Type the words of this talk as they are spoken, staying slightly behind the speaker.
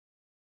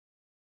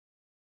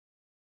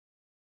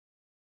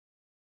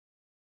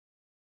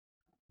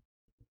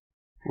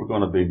We're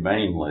going to be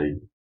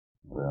mainly,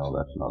 well,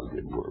 that's not a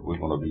good word. We're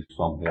going to be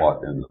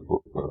somewhat in the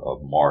book of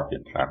Mark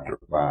in chapter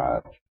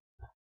 5.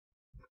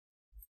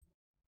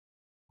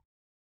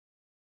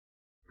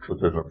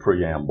 But there's a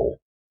preamble.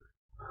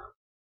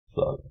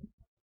 So,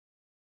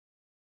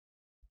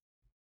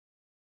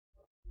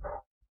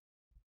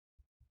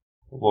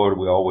 Lord,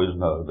 we always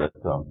know that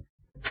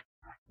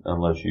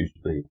unless you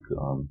speak,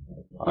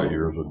 our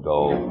ears are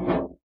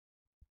dull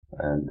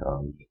and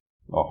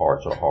our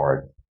hearts are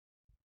hard.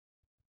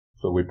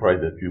 So we pray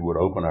that you would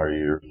open our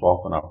ears,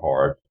 soften our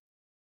hearts,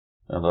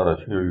 and let us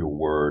hear your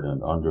word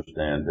and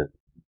understand it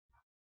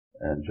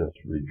and just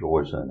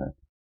rejoice in it.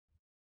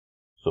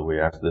 So we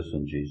ask this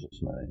in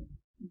Jesus' name.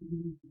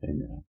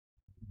 Amen.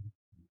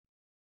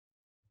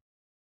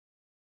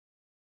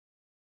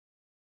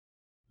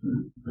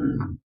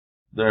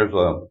 There's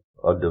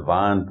a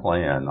divine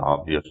plan,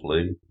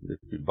 obviously, if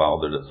you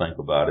bother to think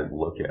about it and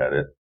look at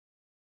it,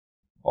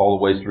 all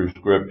the way through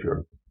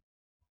Scripture.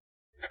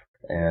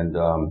 And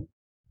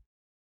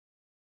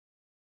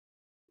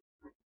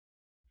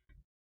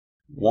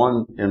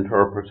one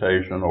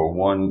interpretation or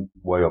one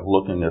way of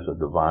looking at the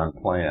divine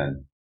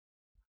plan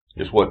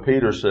is what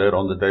Peter said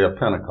on the day of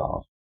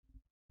Pentecost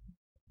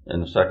in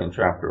the 2nd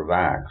chapter of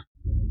Acts.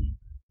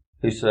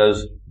 He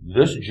says,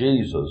 "This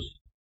Jesus,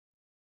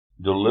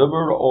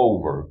 delivered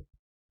over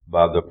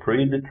by the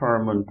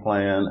predetermined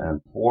plan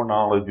and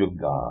foreknowledge of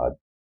God,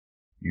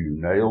 you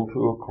nailed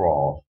to a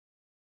cross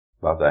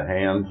by the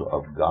hands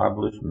of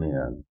godless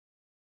men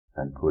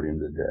and put him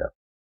to death."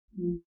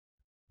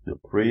 The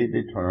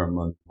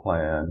predetermined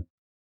plan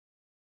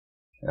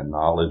and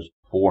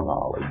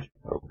foreknowledge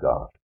of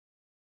God.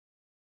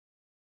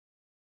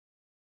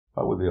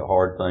 That would be a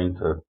hard thing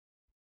to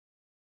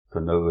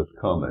know is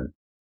coming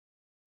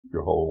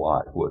your whole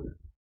life, wouldn't it?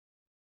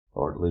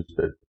 Or at least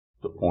at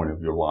the point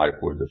of your life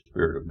where the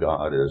Spirit of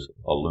God is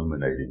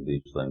illuminating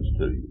these things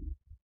to you.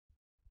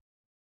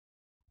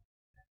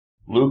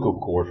 Luke, of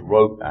course,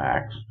 wrote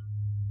Acts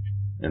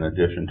in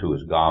addition to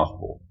his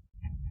gospel.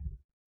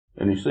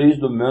 And he sees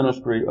the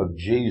ministry of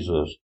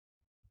Jesus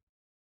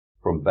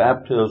from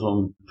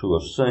baptism to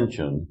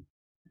ascension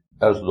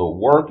as the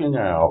working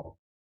out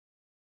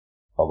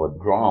of a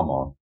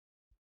drama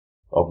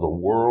of the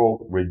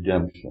world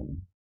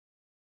redemption,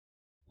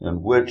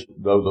 in which,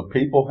 though the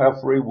people have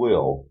free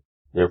will,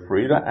 they're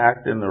free to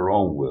act in their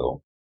own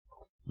will,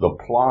 the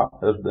plot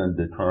has been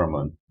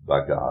determined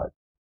by God.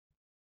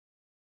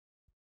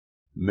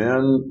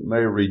 Men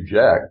may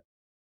reject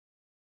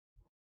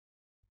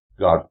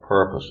God's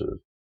purposes.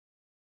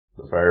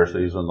 The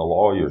Pharisees and the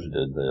lawyers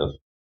did this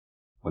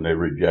when they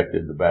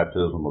rejected the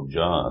baptism of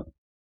John.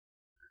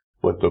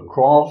 But the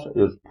cross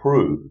is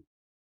proof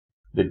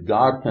that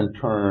God can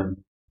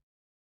turn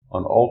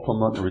an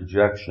ultimate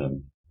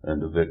rejection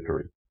into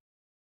victory.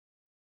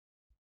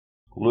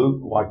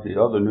 Luke, like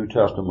the other New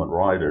Testament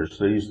writers,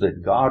 sees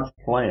that God's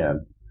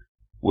plan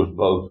was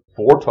both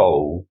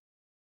foretold,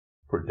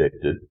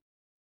 predicted,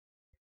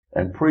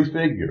 and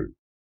prefigured,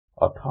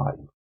 a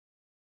type,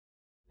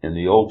 in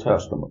the Old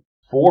Testament.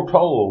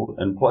 Foretold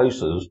in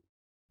places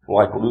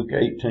like Luke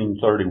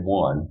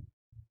 18:31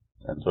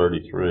 and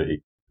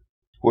 33,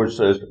 where it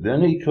says,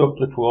 "Then he took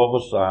the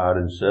 12 aside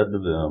and said to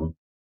them,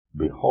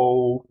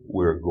 Behold,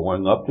 we are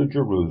going up to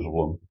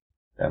Jerusalem,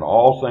 and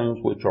all things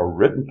which are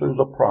written through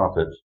the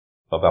prophets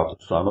about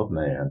the Son of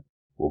Man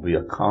will be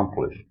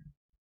accomplished.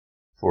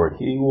 For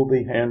he will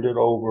be handed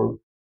over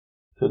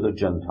to the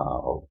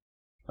Gentiles,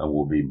 and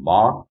will be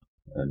mocked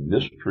and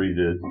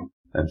mistreated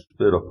and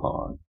spit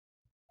upon.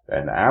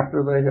 And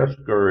after they have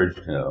scourged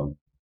him,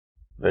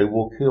 they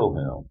will kill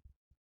him,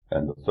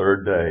 and the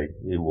third day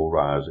he will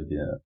rise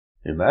again."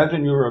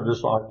 Imagine you're a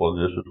disciple,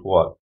 and this is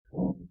what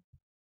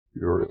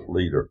your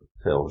leader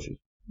tells you.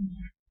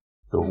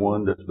 The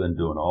one that's been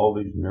doing all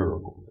these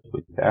miracles, that's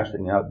been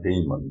casting out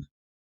demons,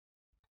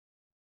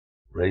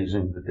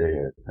 raising the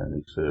dead, and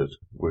he says,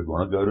 "We're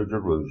going to go to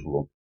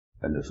Jerusalem,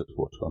 and this is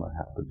what's going to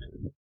happen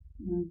to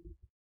you.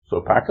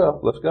 So pack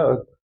up, let's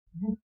go."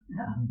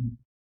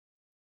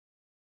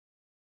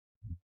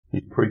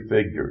 He's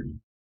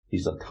prefigured.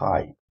 He's a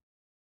type.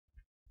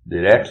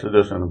 The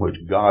Exodus in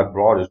which God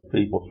brought his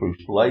people through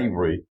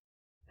slavery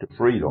to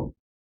freedom,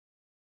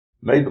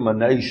 made them a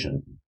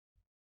nation.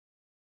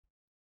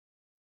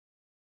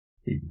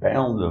 He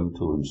bound them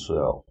to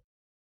himself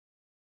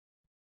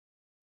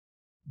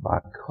by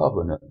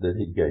covenant that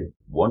he gave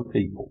one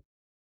people.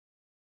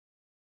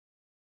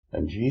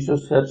 And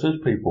Jesus sets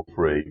his people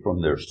free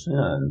from their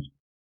sins,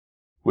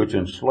 which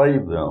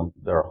enslave them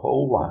their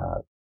whole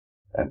lives,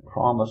 and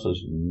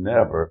promises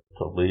never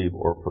to leave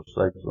or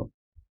forsake them.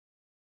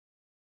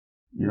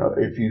 You know,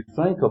 if you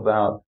think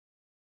about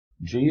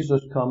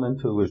Jesus coming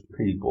to his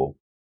people,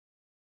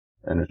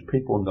 and his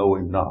people know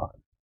him not,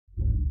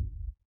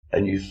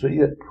 and you see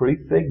it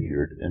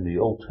prefigured in the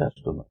Old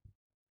Testament.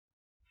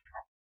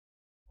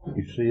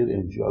 You see it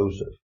in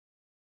Joseph.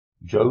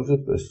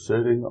 Joseph is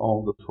sitting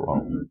on the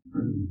throne,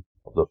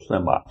 the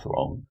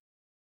semi-throne,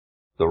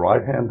 the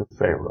right hand of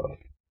Pharaoh,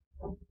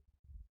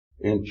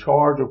 in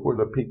charge of where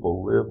the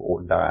people live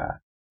or die.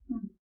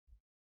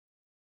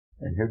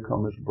 And here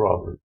come his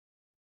brothers,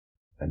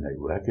 and they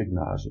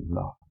recognize him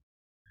not.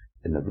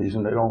 And the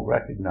reason they don't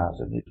recognize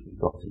him is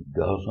because he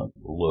doesn't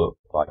look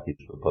like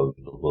he's supposed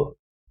to look.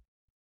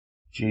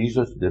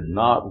 Jesus did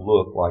not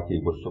look like he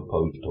was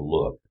supposed to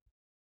look.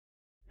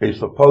 He's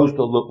supposed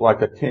to look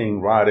like a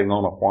king riding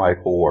on a white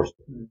horse,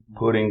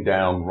 putting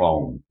down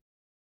Rome.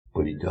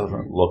 But he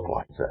doesn't look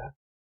like that.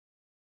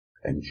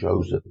 And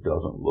Joseph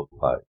doesn't look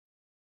like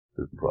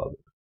his brother.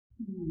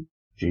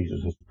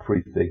 Jesus is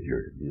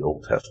prefigured in the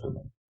Old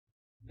Testament.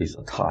 He's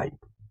a type.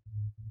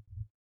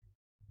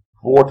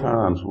 4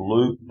 times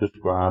Luke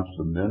describes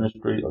the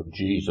ministry of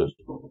Jesus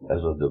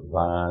as a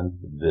divine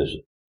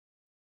visit.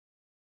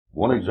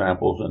 One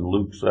example is in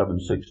Luke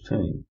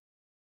 7:16. It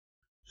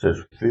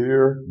says,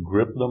 fear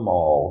gripped them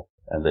all,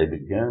 and they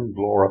began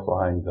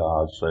glorifying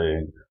God,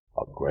 saying,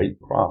 a great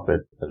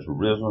prophet has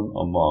risen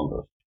among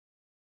us,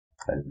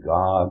 and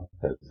God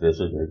has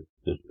visited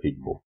his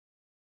people.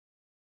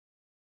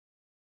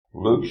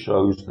 Luke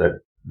shows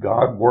that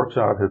God works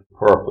out his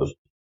purpose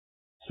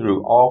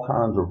through all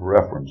kinds of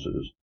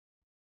references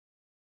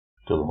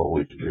to the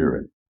Holy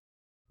Spirit.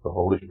 The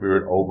Holy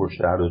Spirit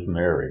overshadows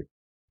Mary,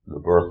 the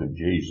birth of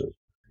Jesus.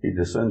 He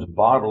descends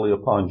bodily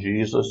upon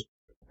Jesus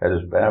at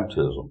his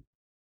baptism.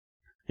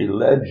 He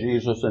led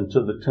Jesus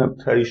into the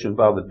temptation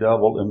by the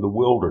devil in the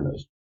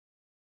wilderness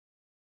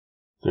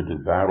to do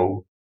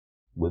battle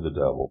with the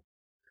devil.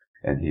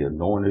 And he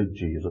anointed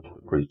Jesus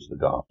to preach the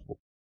gospel.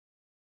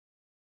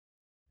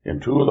 In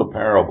 2 of the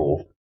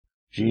parables,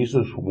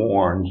 Jesus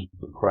warns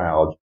the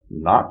crowds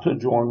not to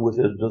join with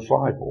his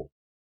disciples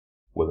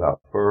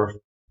without first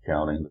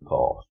counting the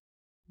cost.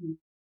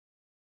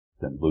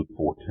 In Luke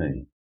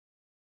 14.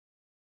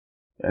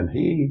 And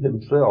he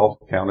himself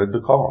counted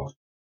the cost.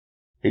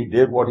 He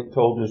did what he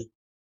told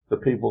the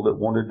people that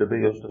wanted to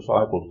be his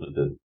disciples to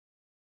do.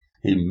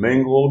 He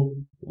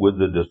mingled with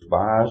the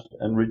despised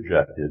and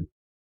rejected,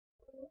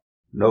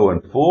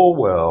 knowing full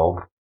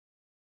well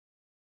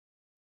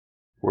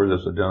where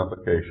this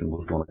identification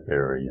was going to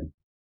carry him.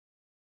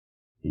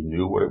 He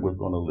knew what it was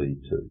going to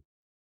lead to.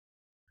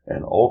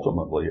 And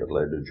ultimately it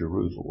led to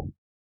Jerusalem.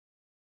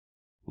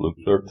 Luke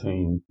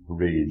 13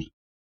 reads,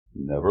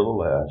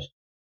 nevertheless,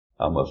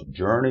 I must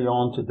journey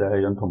on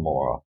today and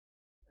tomorrow,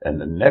 and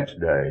the next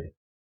day,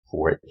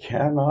 for it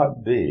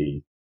cannot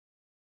be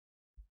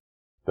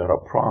that a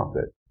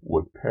prophet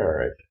would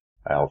perish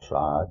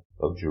outside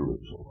of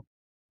Jerusalem.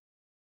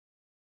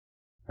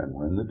 And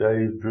when the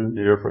days drew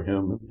near for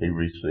him, to be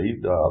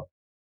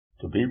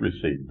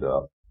received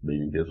up,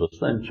 meaning his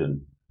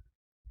ascension,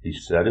 he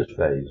set his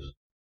face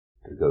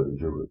to go to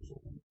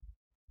Jerusalem.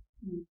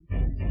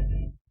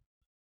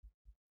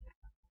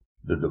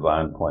 The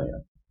divine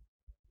plan.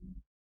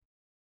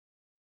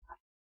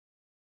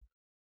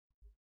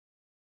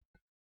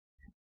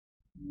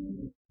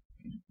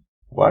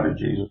 Why did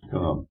Jesus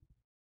come?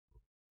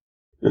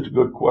 It's a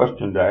good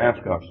question to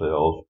ask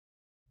ourselves,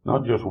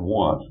 not just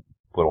once,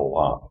 but a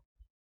lot.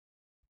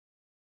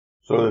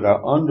 So that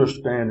our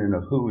understanding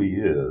of who he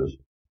is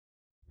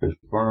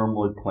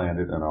firmly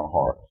planted in our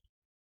hearts.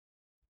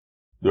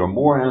 There are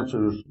more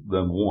answers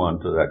than one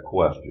to that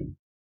question,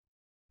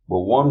 but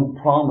one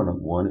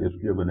prominent one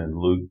is given in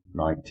Luke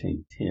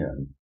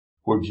 19:10,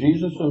 where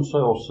Jesus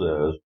himself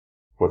says,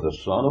 for the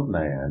Son of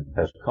Man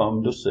has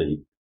come to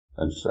seek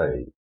and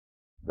save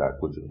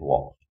that which is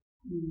lost.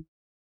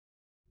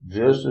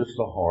 This is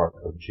the heart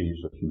of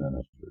Jesus'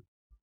 ministry,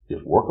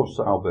 his work of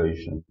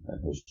salvation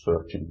and his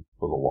searching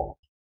for the lost.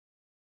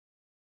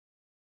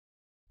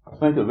 I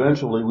think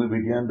eventually we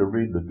began to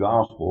read the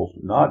Gospels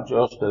not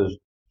just as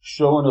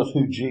showing us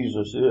who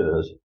Jesus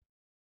is,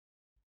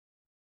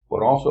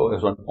 but also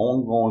as an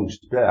ongoing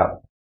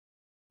step-by-step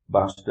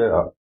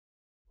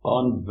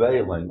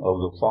unveiling of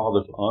the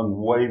Father's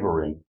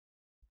unwavering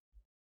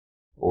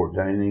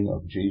ordaining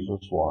of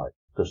Jesus' life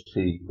to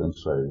seek and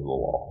save the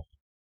lost.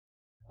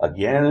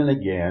 Again and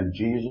again,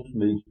 Jesus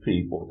meets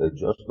people at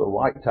just the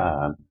right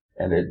time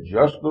and at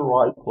just the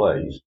right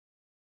place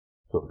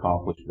to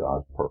accomplish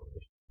God's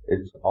purpose.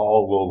 It's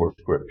all over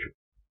Scripture.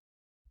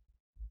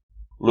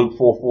 Luke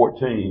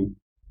 4:14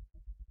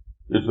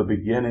 is the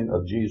beginning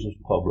of Jesus'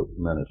 public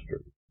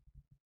ministry.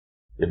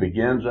 It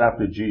begins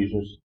after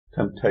Jesus'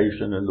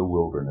 temptation in the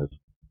wilderness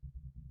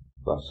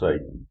by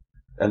Satan.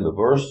 And the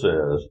verse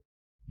says,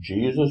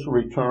 Jesus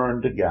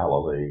returned to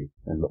Galilee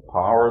in the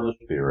power of the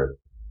Spirit,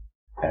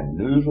 and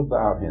news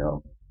about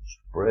him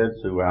spread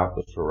throughout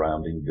the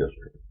surrounding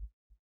district.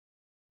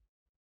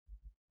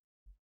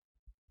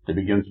 He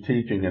begins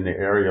teaching in the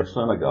area of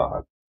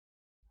synagogue.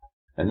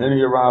 And then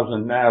he arrives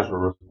in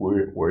Nazareth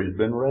where he's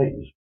been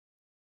raised.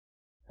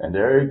 And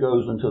there he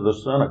goes into the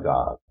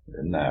synagogue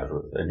in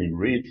Nazareth and he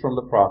reads from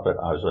the prophet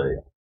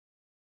Isaiah.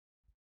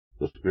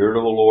 The Spirit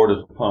of the Lord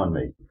is upon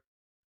me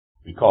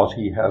because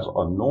he has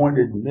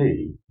anointed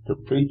me to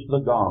preach the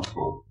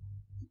gospel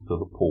to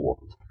the poor.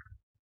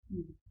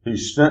 He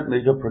sent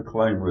me to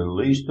proclaim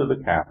release to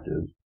the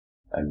captives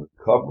and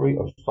recovery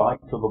of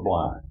sight to the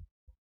blind,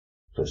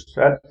 to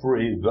set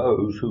free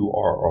those who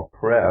are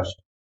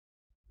oppressed,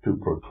 to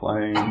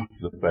proclaim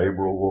the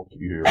favorable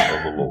year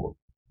of the Lord.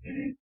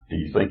 Do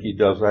you think he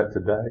does that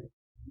today?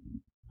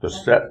 To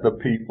set the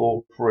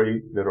people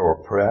free that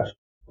are oppressed,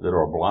 that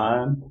are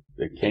blind,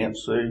 that can't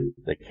see,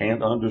 that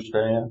can't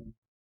understand?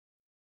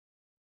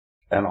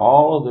 And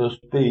all of this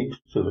speaks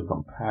to the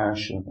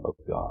compassion of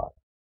God.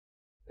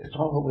 It's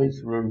all the way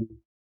through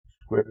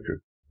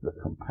Scripture, the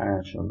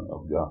compassion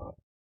of God.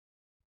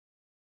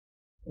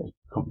 It's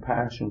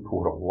compassion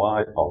toward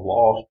a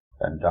lost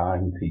and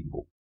dying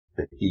people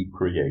that he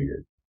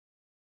created.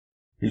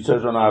 He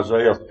says in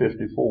Isaiah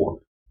 54,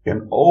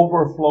 in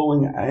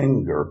overflowing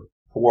anger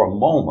for a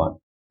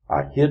moment,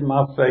 I hid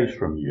my face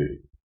from you,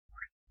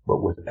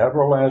 but with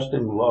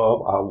everlasting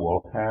love I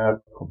will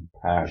have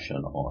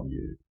compassion on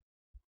you,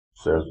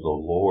 says the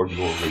Lord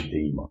your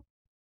Redeemer.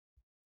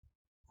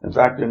 In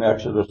fact, in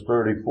Exodus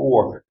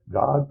 34,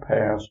 God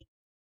passed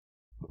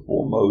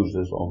before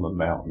Moses on the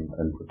mountain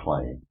and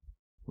proclaimed,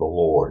 the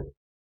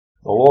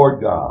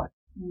Lord God,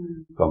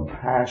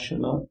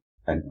 compassionate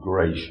and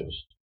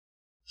gracious,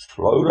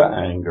 slow to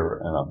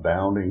anger and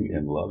abounding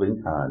in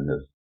loving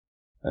kindness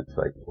and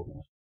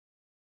faithfulness.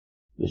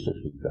 This is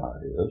who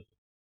God is.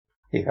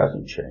 He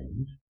hasn't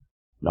changed.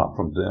 Not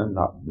from then,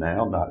 not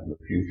now, not in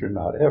the future,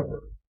 not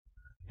ever.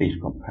 He's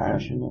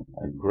compassionate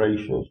and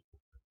gracious,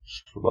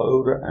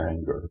 slow to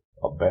anger,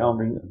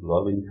 abounding in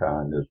loving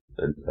kindness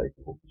and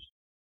faithfulness.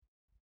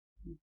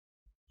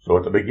 So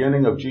at the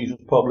beginning of Jesus'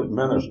 public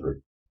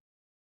ministry,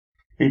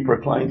 he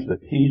proclaims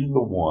that he's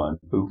the one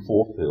who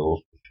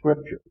fulfills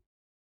Scripture.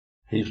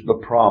 He's the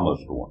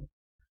promised one.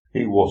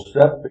 He will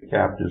set the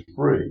captives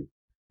free.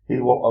 He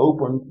will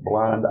open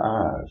blind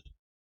eyes.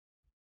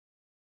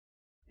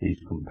 He's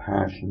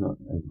compassionate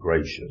and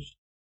gracious.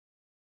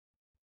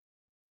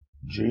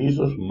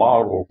 Jesus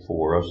modeled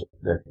for us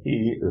that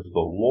he is the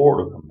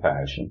Lord of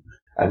compassion,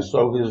 and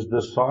so his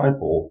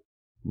disciple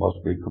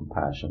must be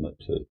compassionate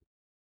too.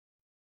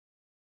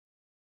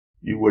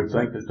 You would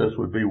think that this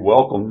would be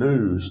welcome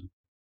news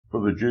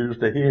for the Jews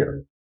to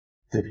hear,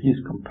 that he's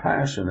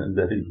compassionate and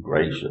that he's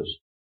gracious.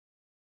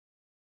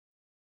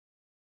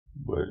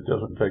 But it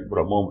doesn't take but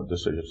a moment to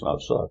see it's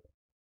not so.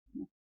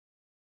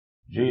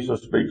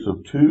 Jesus speaks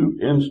of two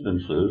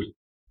instances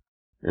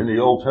in the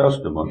Old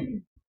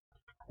Testament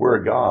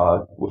where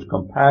God was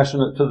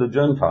compassionate to the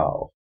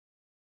Gentiles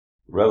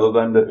rather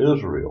than to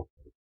Israel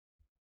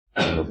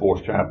in the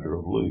 4th chapter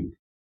of Luke.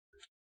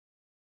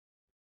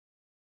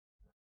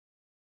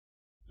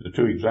 The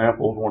two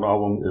examples, one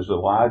of them is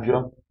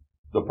Elijah,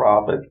 the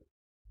prophet,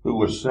 who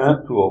was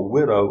sent to a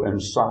widow in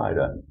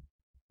Sidon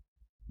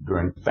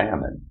during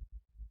famine.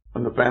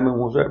 And the famine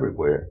was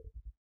everywhere.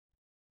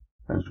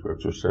 And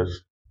Scripture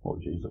says, well,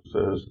 Jesus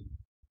says,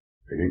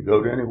 they didn't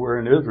go to anywhere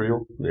in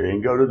Israel. They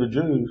didn't go to the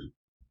Jews.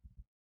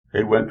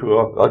 They went to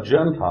a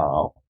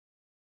Gentile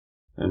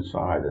in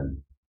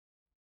Sidon.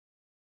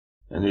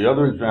 And the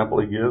other example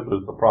he gives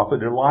is the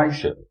prophet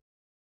Elisha,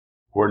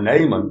 where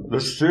Naaman,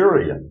 the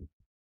Syrian,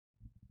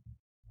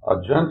 a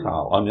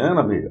Gentile, an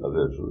enemy of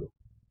Israel,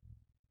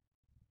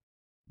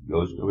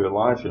 goes to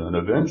Elisha, and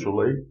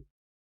eventually,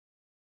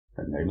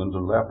 and Naaman's a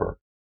leper.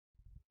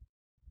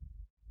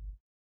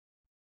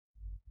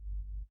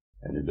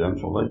 And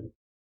eventually,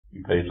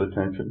 he pays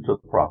attention to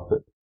the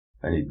prophet,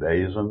 and he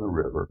bathes in the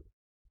river,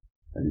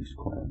 and he's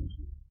cleansed.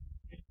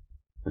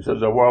 It says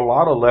there were a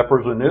lot of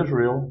lepers in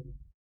Israel.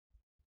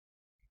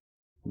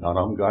 None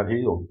of them got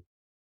healed.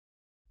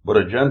 But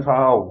a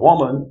Gentile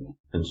woman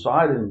in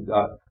Sidon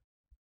got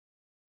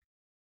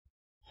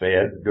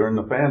fed during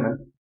the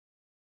famine,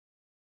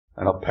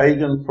 and a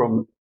pagan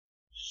from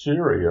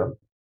Syria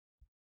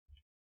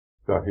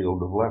got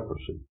healed of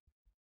leprosy.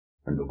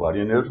 And nobody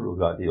in Israel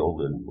got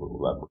healed of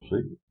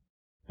leprosy.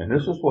 And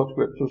this is what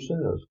Scripture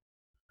says.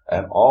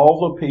 And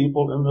all the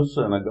people in the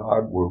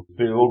synagogue were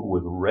filled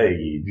with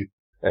rage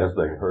as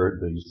they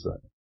heard these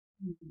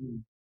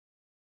things.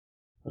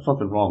 There's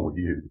something wrong with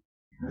you.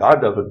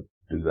 God doesn't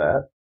do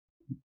that.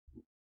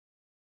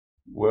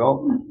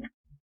 Well,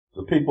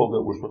 the people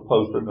that were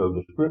supposed to know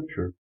the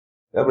Scripture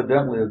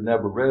evidently had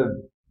never read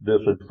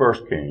this in 1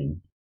 Kings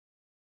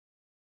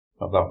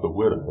about the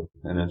widow,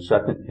 and in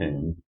 2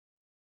 Kings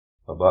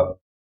about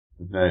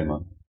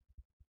Naaman.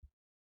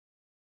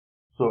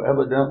 So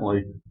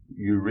evidently,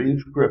 you read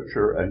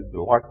Scripture and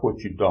you like what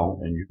you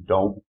don't, and you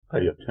don't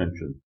pay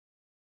attention.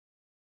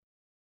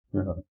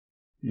 You know,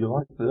 you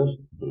like this?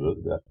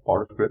 Good. That's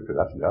part of Scripture.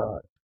 That's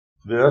God.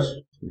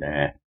 This?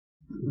 Nah.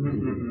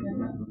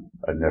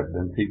 And there have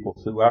been people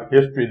throughout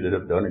history that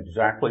have done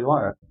exactly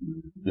that.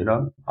 You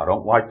know, I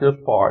don't like this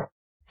part,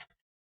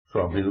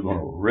 so I'm either going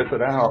to rip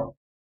it out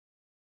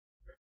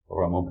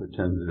or I'm going to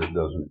pretend that it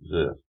doesn't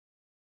exist.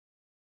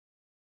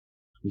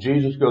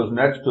 Jesus goes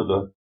next to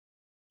the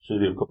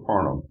city of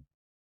Capernaum,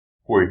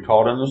 where he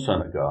taught in the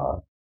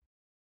synagogue,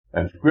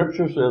 and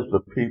Scripture says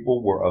the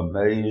people were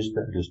amazed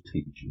at his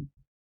teaching.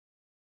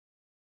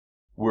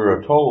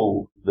 We're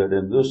told that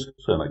in this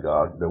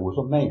synagogue there was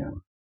a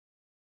man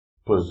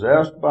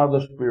possessed by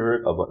the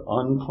spirit of an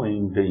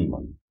unclean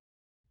demon.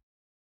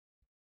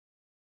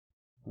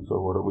 And so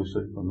what do we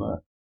see from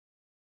that?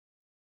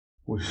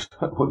 We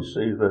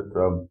see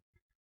that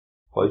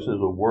Places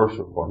of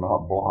worship are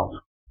not blocks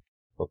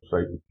of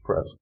Satan's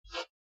presence.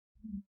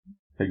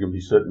 He can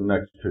be sitting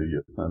next to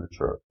you in a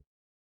church.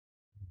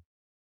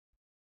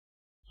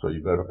 So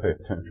you better pay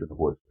attention to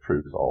what's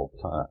truth all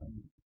the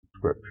time.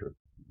 Scripture.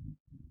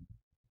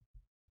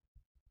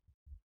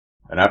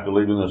 And after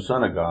leaving the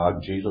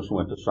synagogue, Jesus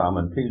went to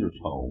Simon Peter's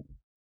home,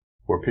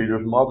 where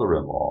Peter's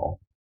mother-in-law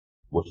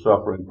was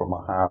suffering from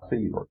a high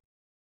fever.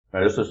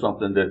 Now, this is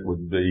something that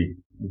would be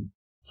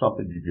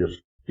something you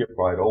just skip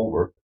right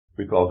over,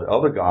 because the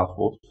other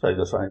Gospels say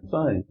the same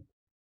thing,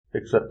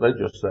 except they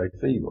just say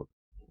fever.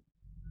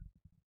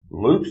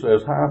 Luke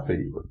says high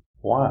fever.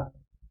 Why?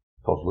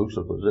 Because Luke's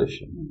a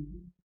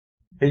physician.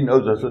 He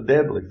knows it's a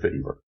deadly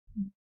fever.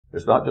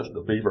 It's not just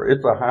a fever,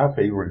 it's a high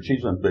fever, and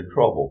she's in big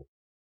trouble.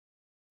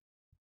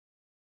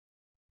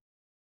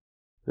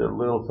 There are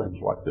little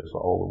things like this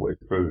all the way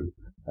through,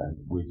 and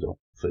we don't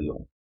see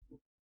them,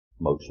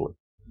 mostly.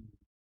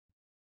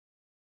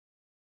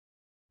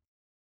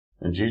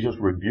 And Jesus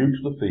rebukes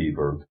the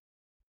fever,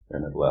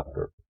 and it left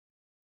her.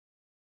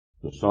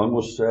 The sun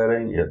was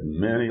setting, yet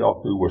many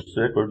who were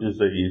sick or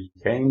diseased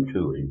came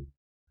to him,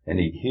 and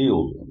he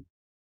healed them.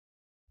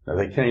 Now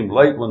they came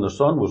late when the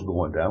sun was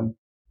going down.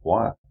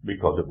 Why?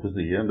 Because it was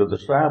the end of the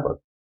Sabbath.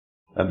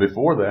 And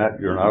before that,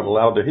 you're not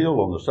allowed to heal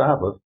on the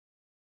Sabbath.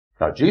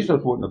 Now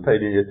Jesus wouldn't have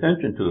paid any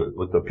attention to it,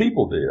 but the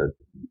people did.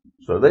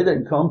 So they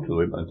didn't come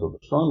to him until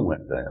the sun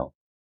went down.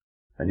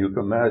 And you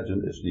can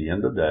imagine it's the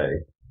end of the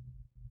day.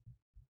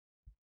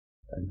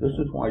 And this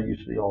is why you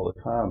see all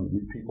the time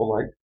people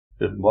like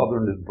his mother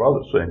and his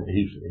brother saying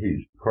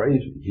he's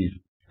crazy. He's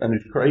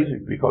crazy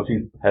because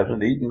he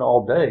hasn't eaten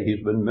all day.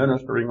 He's been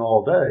ministering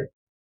all day.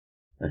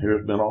 And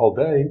here's been all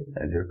day,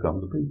 and here come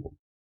the people.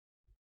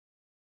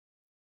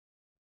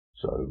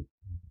 So,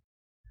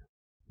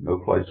 no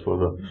place for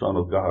the Son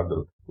of God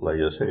to lay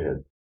his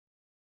head.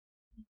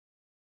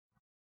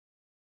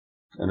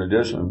 In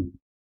addition,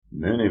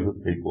 many of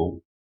the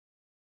people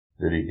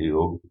that he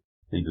healed,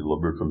 he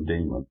delivered from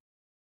demons.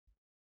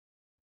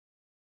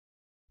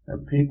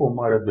 And people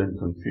might have been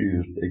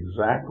confused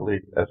exactly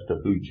as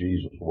to who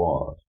Jesus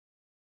was.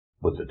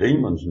 But the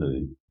demons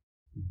knew.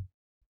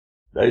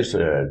 They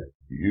said,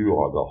 "You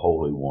are the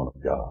Holy One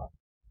of God."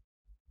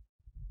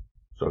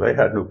 So they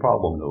had no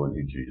problem knowing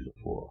who Jesus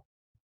was.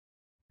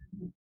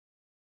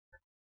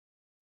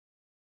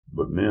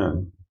 But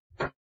men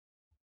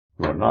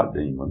who are not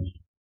demons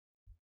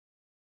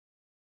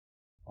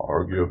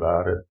argue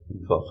about it,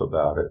 and fuss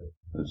about it,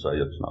 and say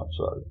it's not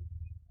so.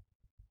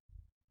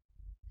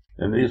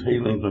 And these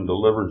healings and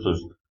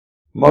deliverances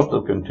must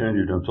have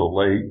continued until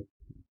late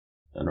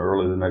and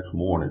early the next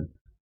morning,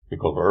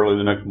 because early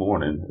the next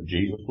morning,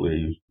 Jesus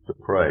leaves to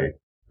pray.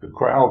 The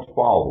crowds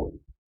follow him,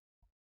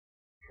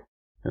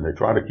 and they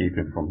try to keep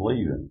him from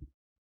leaving.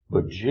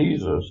 But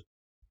Jesus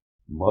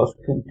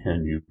must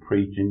continue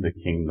preaching the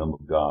kingdom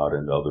of God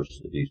in other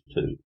cities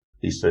too.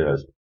 He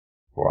says,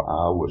 "For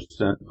I was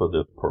sent for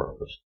this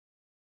purpose."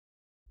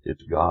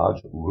 It's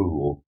God's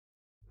rule.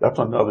 That's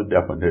another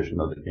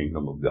definition of the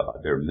kingdom of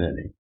God. There are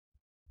many.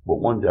 But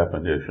one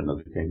definition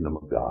of the kingdom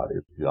of God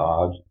is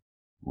God's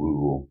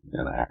rule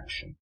in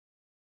action.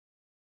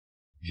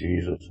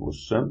 Jesus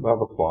was sent by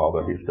the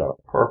Father. He's got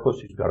a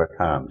purpose. He's got a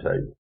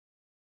timetable.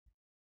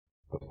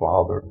 The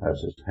Father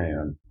has his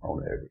hand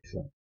on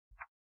everything.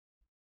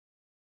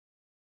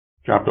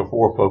 Chapter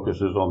 4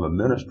 focuses on the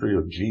ministry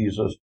of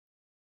Jesus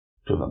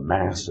to the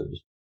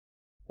masses.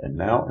 And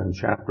now in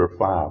chapter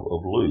 5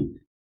 of Luke,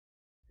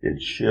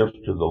 it shifts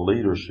to the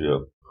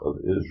leadership of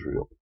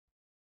Israel.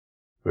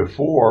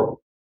 Before,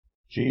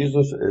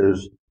 Jesus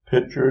is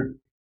pictured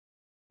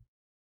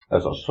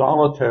as a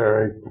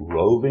solitary,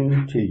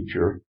 roving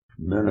teacher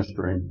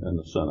ministering in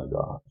the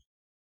synagogues.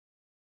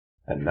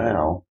 And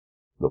now,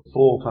 the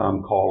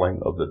full-time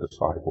calling of the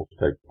disciples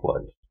takes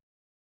place.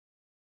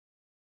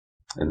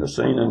 And the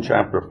scene in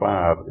chapter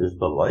 5 is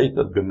the Lake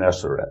of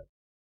Gennesaret.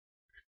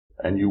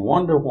 And you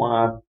wonder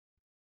why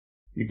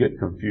you get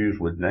confused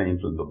with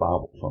names in the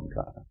Bible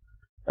sometimes.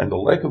 And the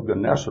Lake of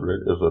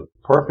Gennesaret is a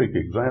perfect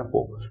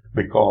example,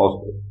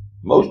 because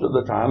most of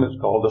the time it's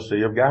called the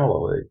Sea of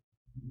Galilee.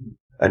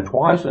 And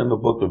twice in the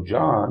book of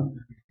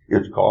John,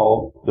 it's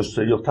called the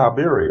Sea of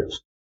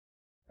Tiberias.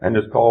 And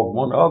it's called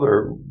one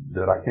other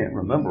that I can't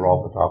remember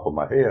off the top of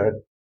my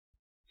head.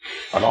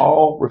 And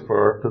all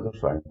refer to the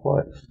same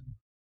place.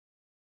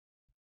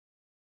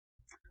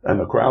 And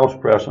the crowd's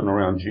pressing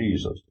around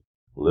Jesus,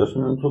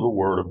 listening to the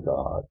word of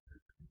God.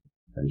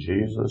 And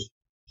Jesus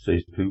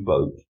sees two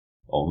boats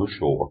on the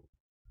shore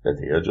at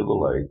the edge of the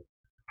lake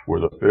where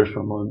the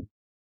fishermen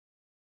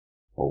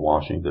were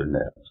washing their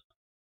nets.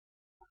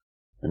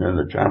 And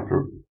in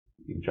chapter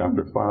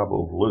 5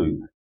 of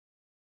Luke,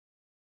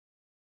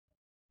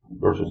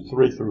 verses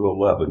 3 through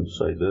 11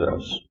 say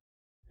this: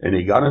 "And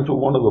he got into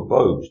one of the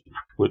boats,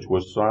 which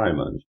was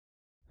Simon's,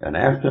 and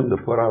asked him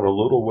to put out a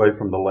little way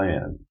from the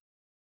land.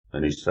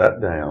 And he sat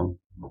down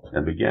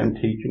and began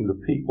teaching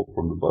the people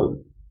from the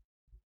boat.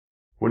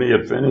 When he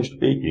had finished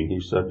speaking, he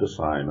said to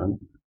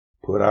Simon,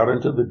 'Put out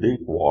into the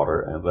deep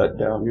water and let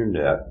down your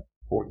net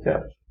for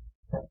catch.'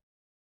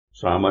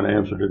 Simon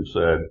answered and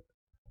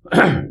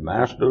said,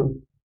 Master,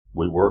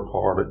 we worked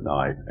hard at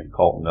night and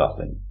caught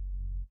nothing,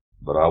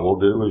 but I will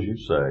do as you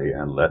say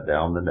and let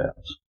down the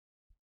nets.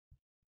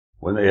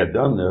 When they had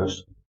done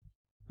this,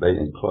 they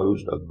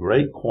enclosed a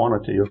great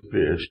quantity of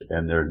fish,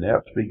 and their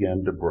nets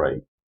began to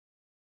break.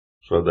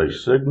 So they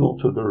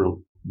signaled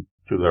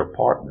to their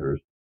partners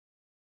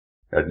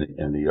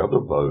in the other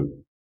boat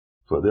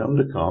for them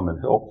to come and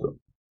help them.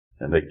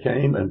 And they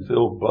came and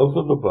filled both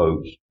of the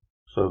boats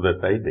so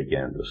that they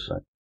began to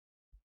sink.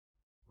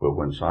 But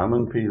when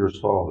Simon Peter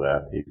saw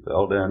that, he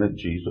fell down at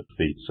Jesus'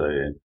 feet,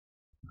 saying,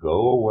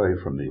 Go away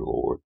from me,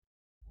 Lord,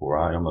 for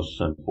I am a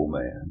sinful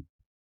man.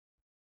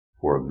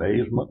 For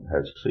amazement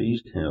had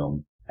seized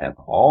him and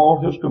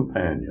all his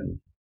companions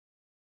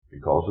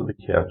because of the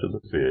catch of the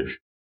fish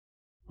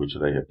which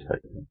they had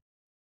taken.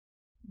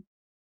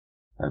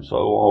 And so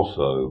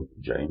also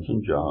James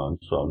and John,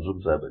 sons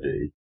of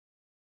Zebedee,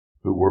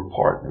 who were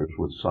partners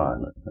with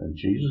Simon. And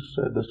Jesus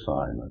said to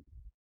Simon,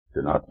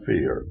 Do not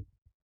fear.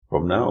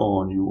 From now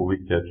on you will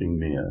be catching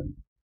men.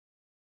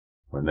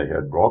 When they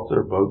had brought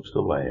their boats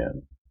to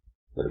land,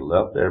 they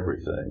left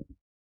everything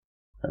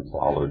and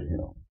followed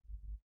him.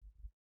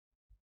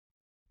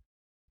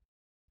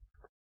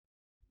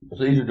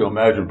 It's easy to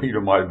imagine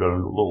Peter might have been a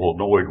little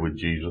annoyed with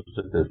Jesus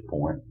at this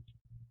point.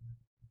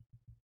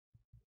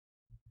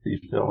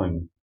 He's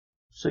telling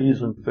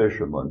seasoned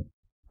fishermen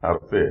how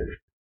to fish.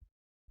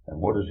 And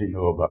what does he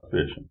know about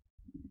fishing?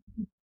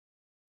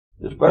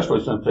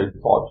 Especially since they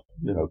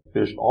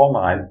fished all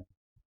night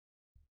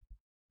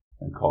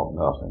and caught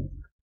nothing.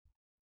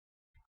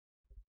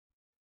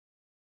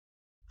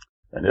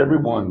 And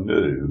everyone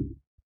knew,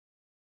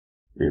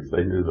 if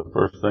they knew the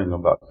first thing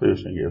about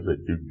fishing, is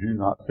that you do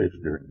not fish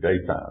during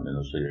daytime in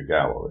the Sea of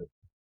Galilee.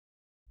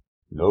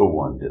 No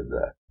one did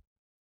that.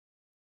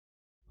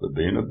 But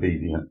being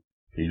obedient,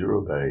 Peter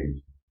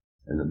obeyed,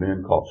 and the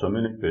men caught so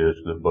many fish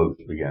that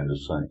boats began to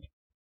sink.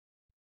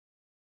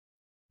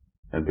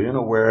 And being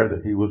aware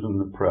that he was in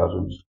the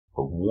presence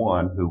of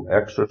one who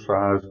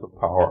exercised the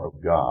power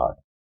of God,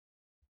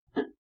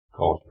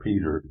 caused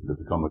Peter to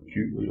become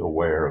acutely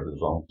aware of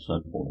his own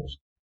sinfulness.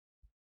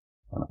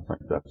 And I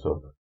think that's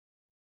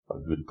a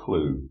good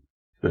clue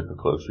that the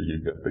closer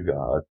you get to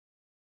God,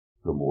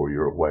 the more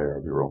you're aware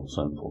of your own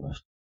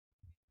sinfulness.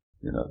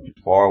 If you're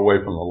far away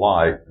from the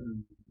light,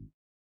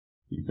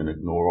 you can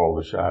ignore all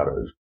the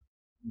shadows.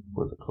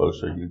 But the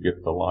closer you get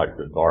to the light,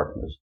 the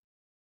darkness,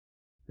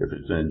 if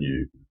it's in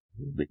you,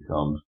 it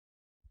becomes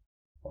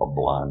a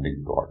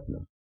blinding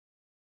darkness.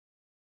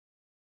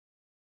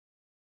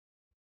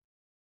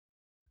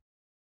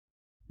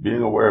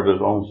 Being aware of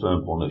his own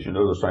sinfulness,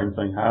 the same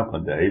thing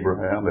happened to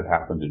Abraham, it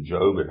happened to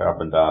Job, it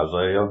happened to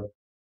Isaiah.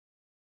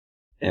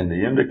 And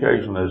the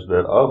indication is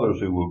that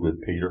others who were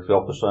with Peter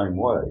felt the same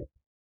way.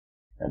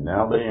 And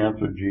now they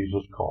answered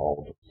Jesus'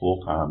 call to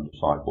full-time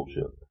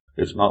discipleship.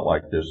 It's not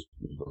like this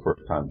is the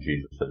first time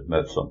Jesus has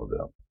met some of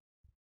them.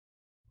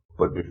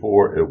 But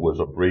before, it was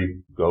a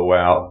brief go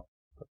out,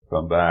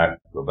 come back,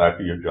 go back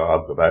to your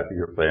job, go back to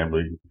your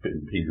family,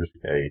 in Peter's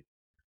case.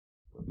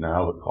 But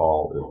now the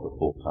call is the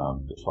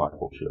full-time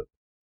discipleship.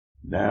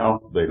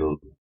 Now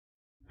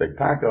they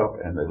pack up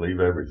and they leave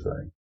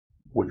everything,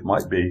 which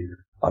might be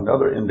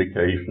another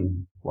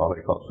indication why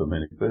they caught so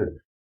many fish.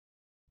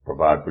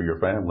 Provide for your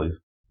families.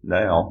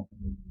 Now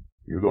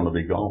you're going to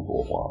be gone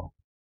for a while.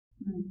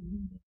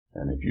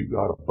 And if you've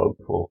got a boat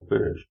full of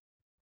fish,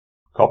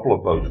 a couple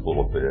of boats full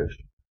of fish,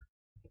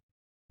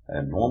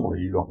 and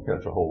normally you don't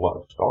catch a whole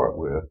lot to start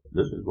with,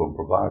 this is going to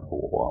provide for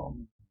a while.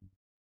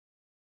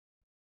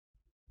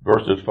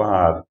 Verses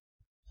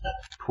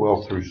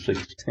 5:12 through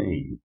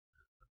 16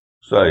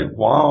 say,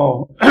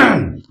 While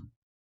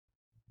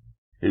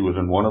he was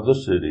in one of the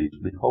cities,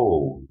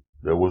 behold,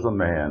 there was a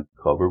man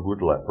covered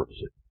with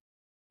leprosy.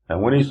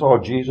 And when he saw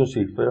Jesus,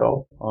 he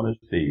fell on his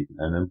feet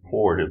and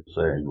implored him,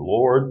 saying,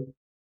 Lord,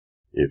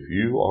 if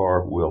you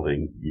are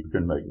willing, you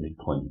can make me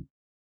clean.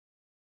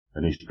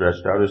 And he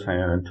stretched out his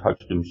hand and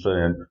touched him,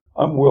 saying,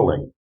 I'm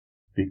willing,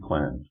 be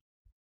cleansed.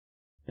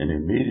 And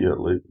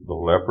immediately the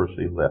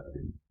leprosy left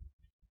him.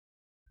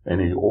 And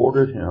he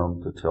ordered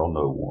him to tell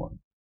no one,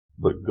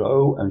 but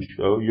go and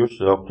show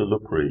yourself to the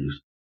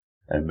priest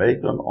and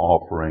make an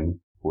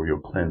offering for your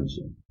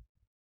cleansing,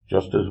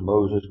 just as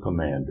Moses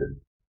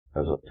commanded,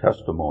 as a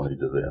testimony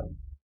to them.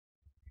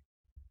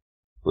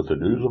 But the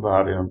news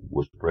about him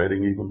was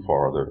spreading even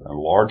farther, and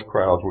large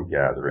crowds were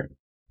gathering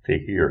to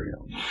hear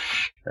him.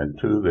 And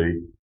to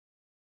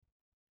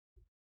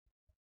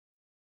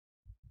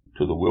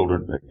the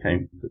wilderness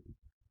came,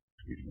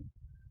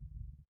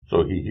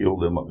 so he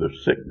healed them of their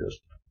sickness.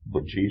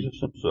 But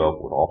Jesus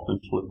himself would often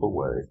slip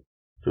away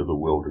to the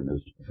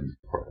wilderness and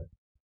pray.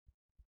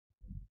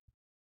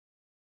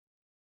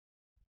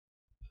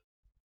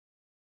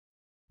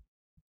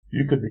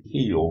 You could be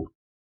healed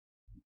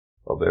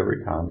of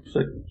every kind of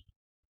sickness,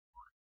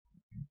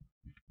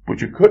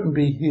 but you couldn't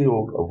be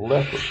healed of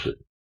leprosy.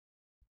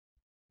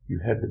 You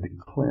had to be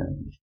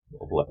cleansed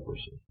of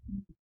leprosy,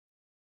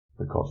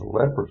 because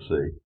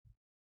leprosy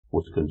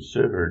was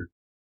considered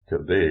to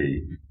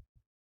be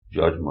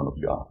judgment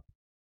of God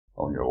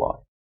on your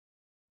life.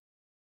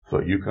 So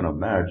you can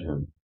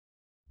imagine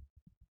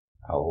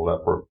how a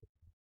leper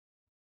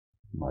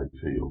might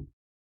feel.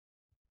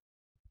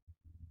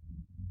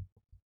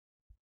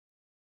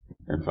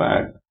 In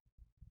fact,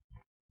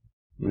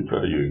 let me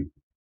tell you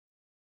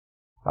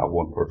how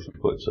one person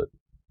puts it.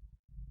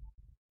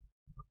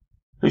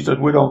 He said,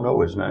 we don't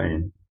know his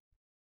name.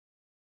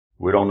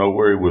 We don't know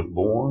where he was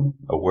born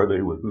or whether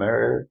he was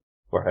married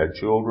or had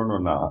children or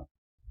not.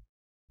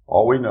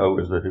 All we know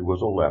is that he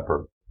was a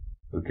leper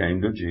who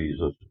came to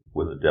Jesus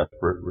with a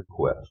desperate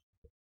request.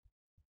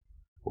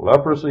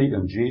 Leprosy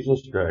in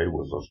Jesus' day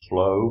was a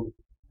slow,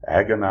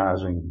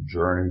 agonizing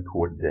journey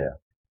toward death.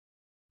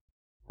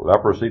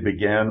 Leprosy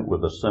began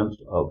with a sense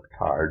of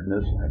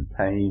tiredness and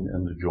pain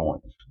in the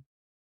joints.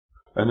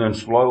 And then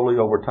slowly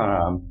over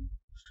time,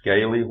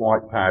 scaly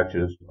white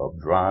patches of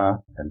dry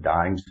and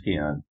dying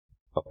skin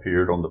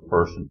appeared on the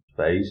person's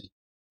face,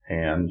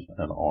 hands,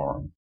 and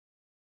arms.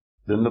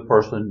 Then the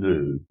person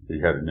knew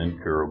he had an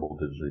incurable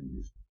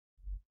disease.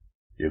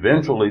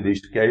 Eventually,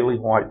 these scaly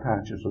white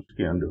patches of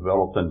skin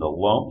developed into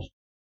lumps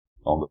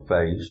on the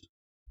face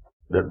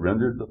that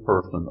rendered the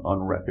person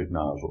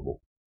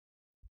unrecognizable.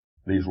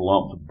 These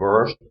lumps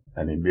burst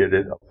and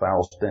emitted a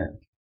foul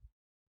stench.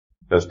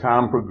 As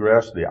time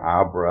progressed, the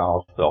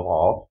eyebrows fell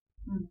off.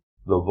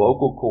 The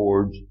vocal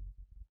cords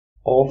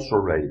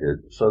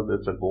ulcerated so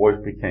that the voice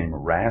became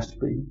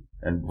raspy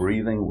and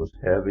breathing was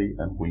heavy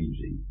and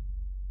wheezy.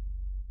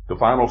 The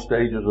final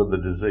stages of the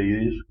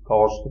disease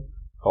caused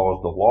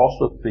the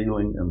loss of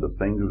feeling in the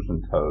fingers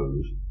and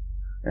toes,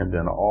 and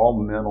then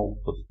all mental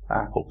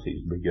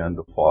faculties began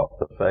to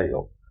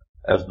fail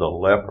as the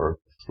leper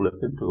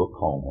slipped into a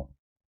coma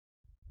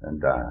and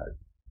died.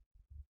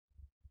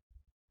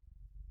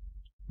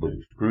 But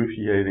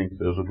excruciating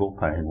physical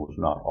pain was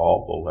not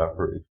all the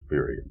leper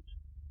experienced.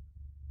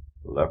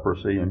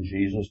 Leprosy in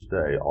Jesus'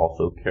 day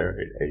also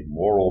carried a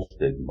moral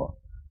stigma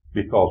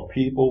because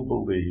people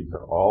believed that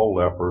all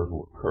lepers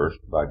were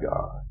cursed by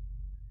God.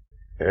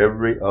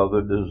 Every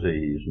other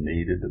disease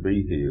needed to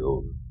be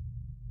healed,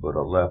 but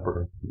a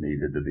leper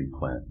needed to be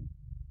cleansed.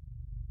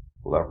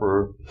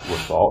 Lepers were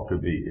thought to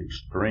be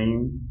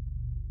extreme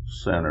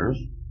sinners,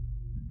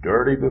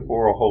 dirty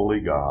before a holy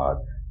God,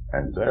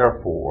 and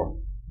therefore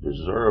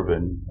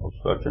deserving of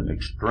such an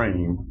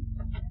extreme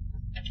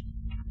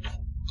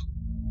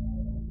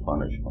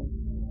punishment.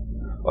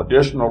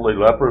 Additionally,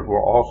 lepers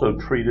were also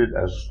treated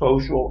as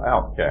social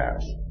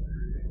outcasts.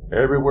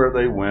 Everywhere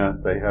they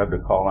went, they had to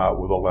call out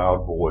with a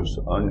loud voice,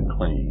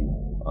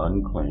 unclean,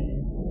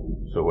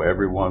 unclean, so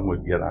everyone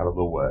would get out of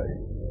the way.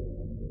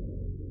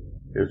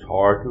 It's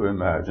hard to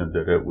imagine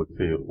that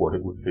what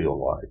it would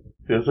feel like,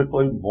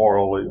 physically,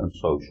 morally, and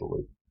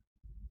socially,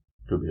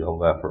 to be a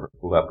leper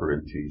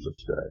in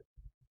Jesus' day.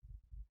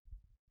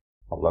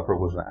 A leper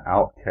was an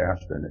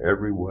outcast in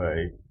every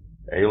way,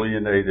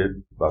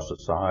 alienated by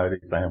society,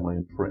 family,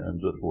 and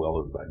friends, as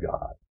well as by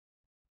God.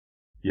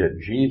 Yet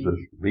Jesus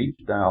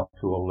reached out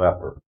to a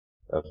leper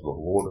as the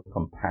Lord of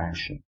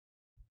compassion.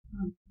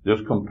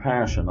 This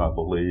compassion, I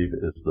believe,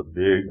 is the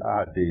big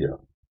idea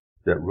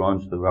that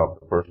runs throughout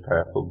the first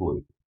half of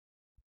Luke.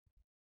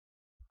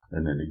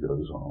 And then he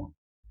goes on.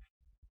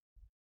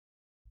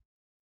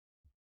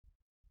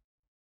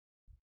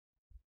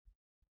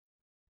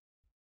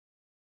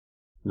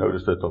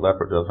 Notice that the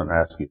leper doesn't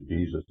ask if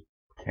Jesus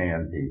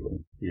can heal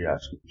him. He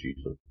asks if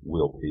Jesus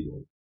will heal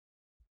him.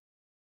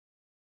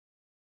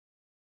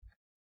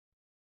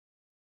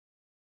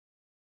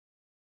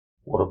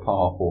 What a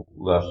powerful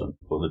lesson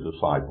for the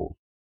disciples.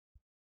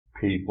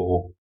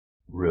 People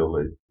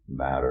really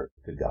matter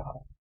to God.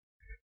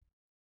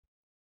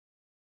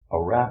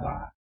 A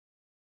rabbi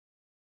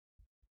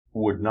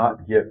would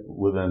not get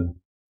within,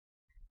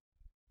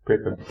 pick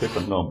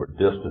a number,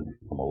 distance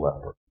from a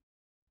leper.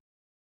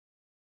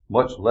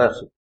 Much less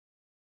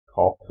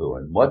talk to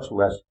him, much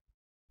less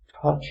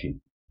touch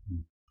him.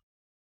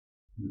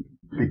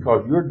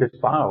 Because you're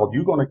defiled,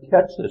 you're going to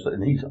catch this,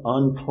 and he's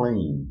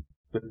unclean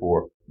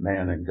before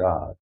man and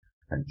God.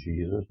 And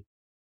Jesus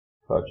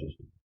touches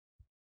him.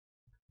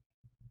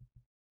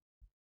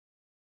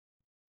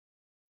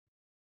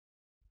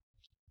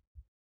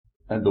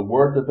 And the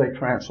word that they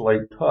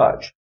translate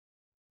touch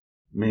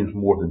means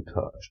more than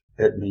touch.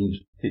 It means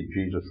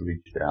Jesus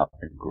reached out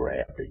and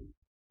grabbed him.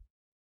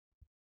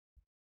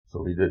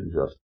 So he didn't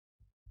just,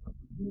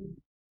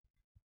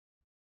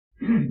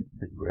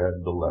 he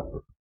grabbed the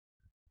leper.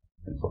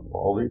 And from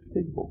all these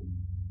people,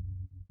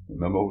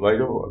 remember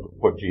later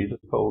what Jesus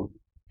told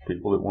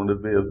people that wanted to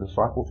be his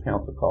disciples,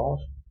 count the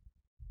cost?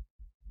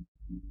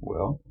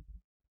 Well,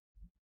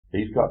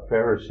 he's got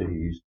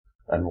Pharisees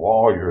and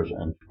lawyers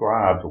and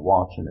scribes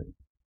watching him,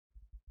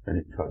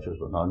 and he touches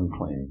an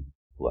unclean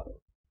leper.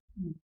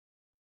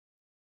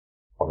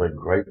 Are they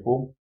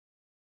grateful?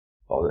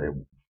 Are they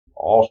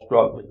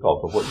awestruck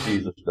because of what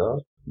Jesus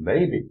does?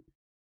 Maybe.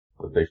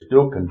 But they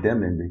still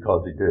condemn him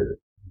because he did it.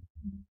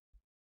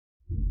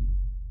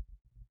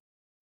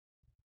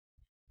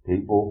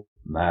 People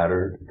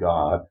matter to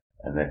God,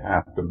 and they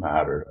have to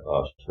matter to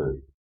us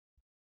too.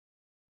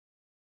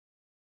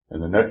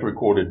 And the next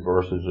recorded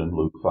verses in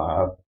Luke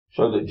 5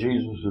 show that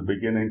Jesus is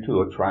beginning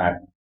to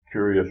attract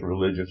curious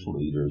religious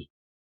leaders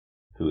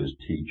to his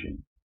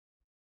teaching.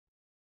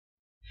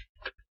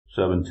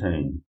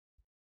 17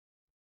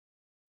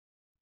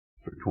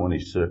 through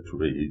 26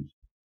 reads,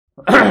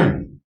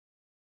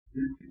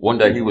 One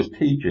day he was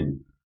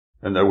teaching,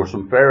 and there were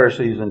some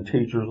Pharisees and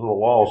teachers of the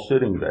law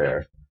sitting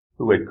there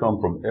who had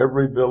come from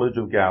every village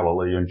of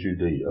Galilee and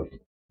Judea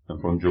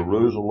and from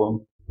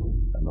Jerusalem,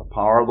 and the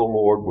power of the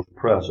Lord was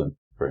present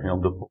for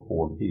him to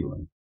perform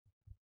healing.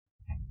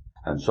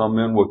 And some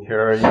men were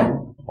carrying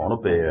on a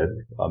bed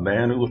a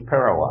man who was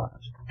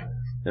paralyzed,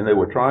 and they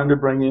were trying to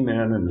bring him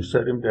in and to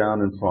set him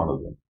down in front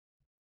of them.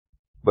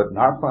 But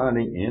not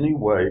finding any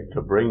way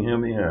to bring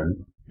him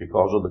in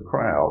because of the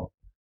crowd,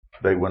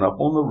 they went up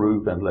on the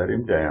roof and let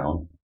him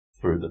down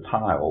through the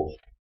tiles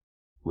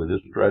with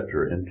his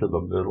stretcher into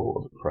the middle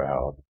of the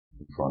crowd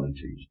in front of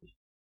Jesus.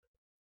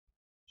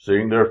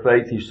 Seeing their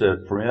faith, he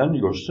said, Friend,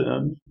 your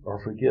sins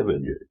are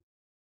forgiven you.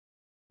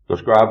 The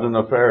scribes and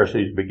the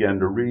Pharisees began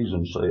to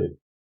reason, saying,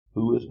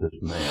 Who is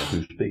this man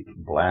who speaks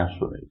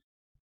blasphemy?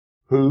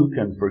 Who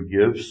can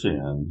forgive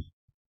sins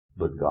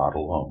but God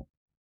alone?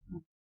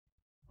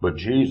 But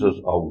Jesus,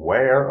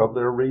 aware of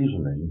their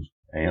reasonings,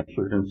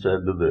 answered and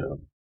said to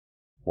them,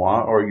 Why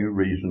are you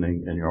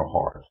reasoning in your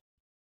hearts?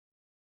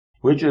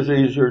 Which is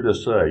easier to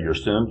say, Your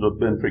sins have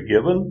been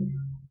forgiven,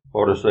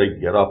 or to say,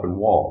 Get up and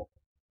walk?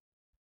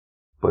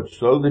 But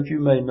so that you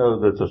may know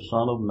that the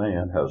Son of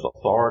Man has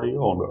authority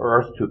on the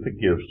earth to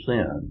forgive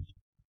sins,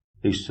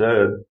 he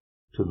said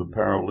to the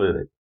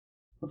paralytic,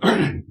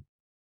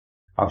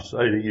 I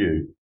say to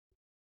you,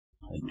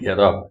 get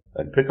up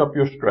and pick up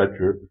your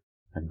stretcher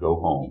and go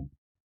home.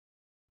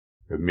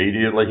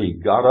 Immediately he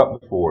got up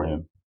before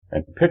him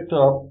and picked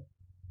up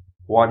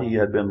what he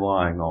had been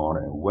lying on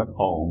and went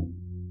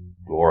home,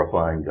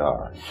 glorifying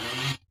God.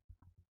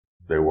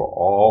 They were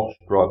all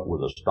struck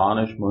with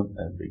astonishment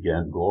and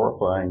began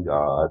glorifying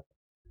God,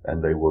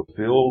 and they were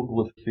filled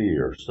with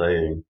fear,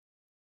 saying,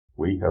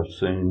 We have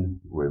seen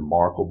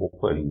remarkable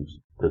things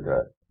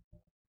today.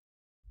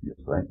 You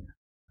think?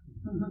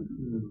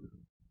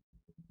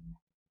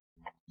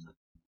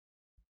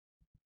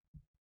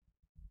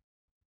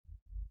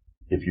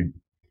 If you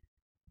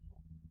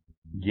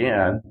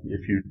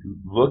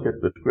look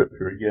at the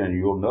scripture again,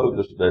 you'll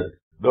notice that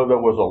though there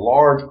was a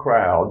large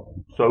crowd,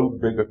 so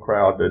big a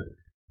crowd that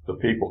the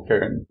people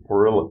carrying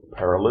the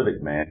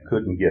paralytic man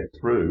couldn't get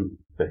through,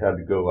 they had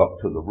to go up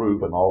to the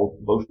roof, and all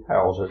those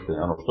houses then,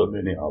 or so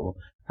many of them,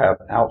 have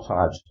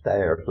outside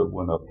stairs that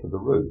went up to the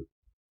roof.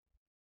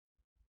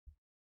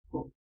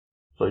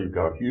 So you've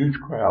got a huge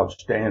crowd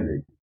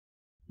standing,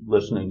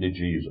 listening to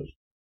Jesus.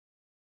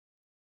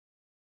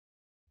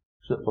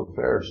 Except for the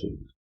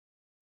Pharisees.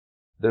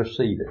 They're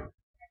seated.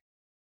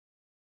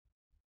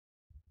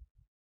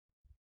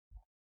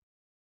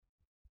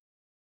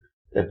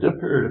 At this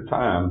period of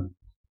time,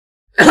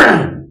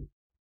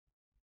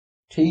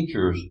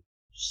 teachers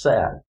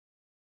sat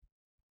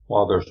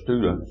while their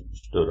students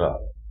stood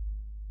up.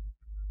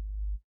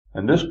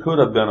 And this could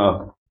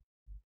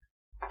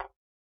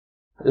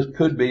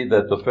be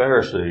that the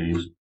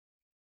Pharisees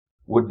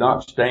would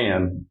not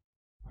stand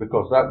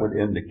because that would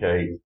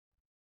indicate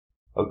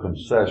a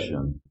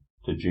concession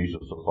to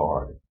Jesus'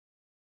 authority.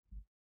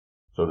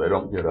 So they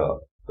don't get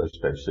up, they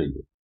stay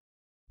seated.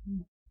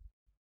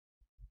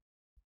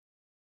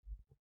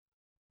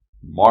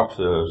 Mark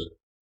says,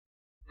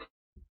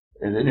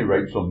 at any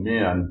rate, some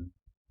men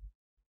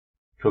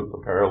took the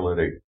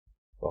paralytic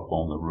up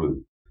on the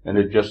roof. And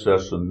it just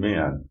says some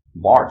men.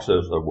 Mark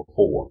says there were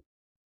 4.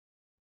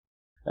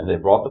 And they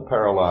brought the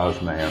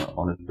paralyzed man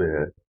on his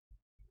bed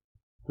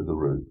to the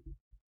roof.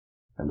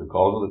 And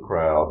because of the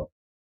crowd,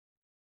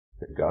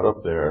 they got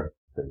up there,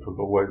 they took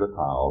away the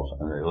tiles,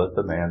 and they let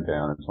the man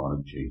down in front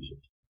of Jesus.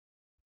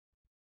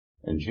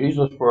 And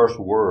Jesus' first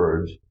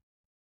words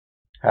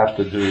have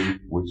to do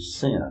with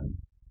sin,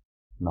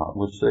 not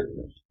with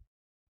sickness.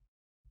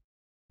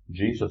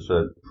 Jesus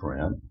said,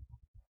 Friend,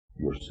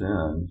 your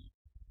sins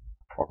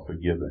are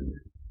forgiven you.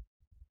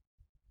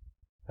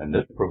 And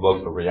this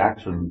provoked a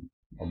reaction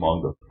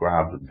among the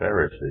scribes and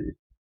Pharisees.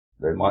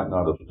 They might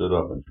not have stood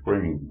up and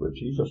screamed, but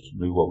Jesus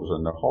knew what was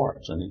in their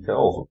hearts, and he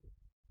tells them.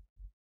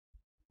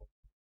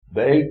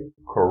 They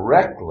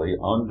correctly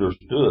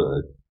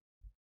understood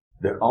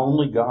that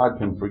only God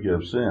can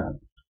forgive sin.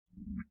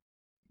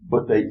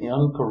 But they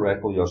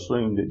incorrectly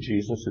assumed that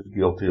Jesus is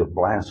guilty of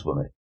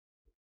blasphemy.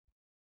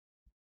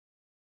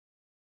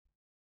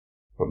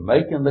 For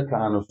making the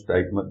kind of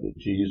statement that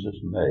Jesus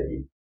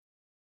made,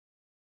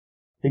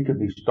 he could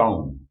be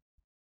stoned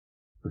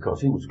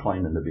because he was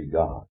claiming to be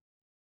God.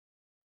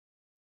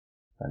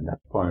 And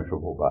that's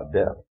punishable by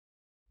death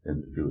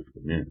in the Jewish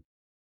community.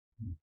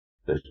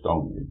 They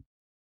stoned him.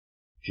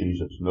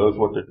 Jesus knows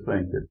what they're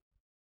thinking.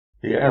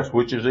 He asks,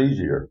 which is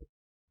easier,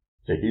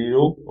 to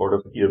heal or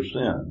to forgive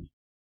sins?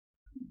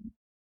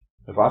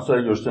 If I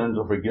say your sins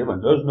are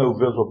forgiven, there's no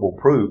visible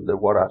proof that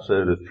what I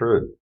said is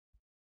true.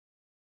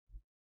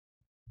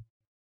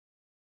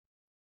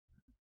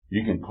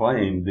 You can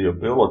claim the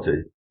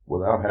ability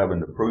without having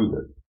to prove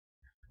it.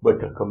 But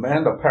to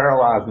command a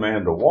paralyzed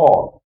man to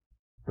walk,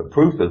 the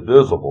proof is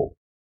visible.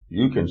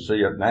 You can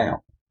see it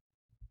now.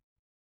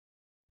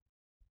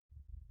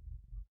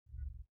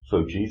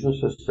 So Jesus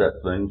has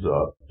set things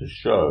up to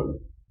show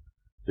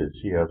that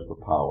he has the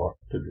power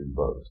to do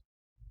both.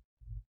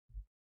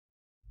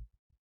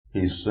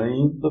 He's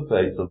seen the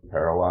faith of the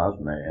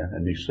paralyzed man,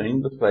 and he's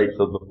seen the faith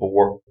of the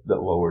four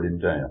that lowered him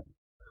down.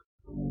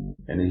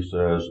 And he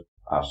says,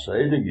 I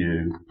say to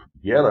you,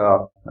 get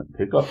up and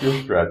pick up your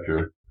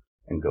stretcher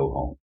and go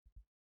home.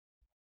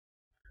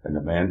 And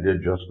the man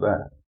did just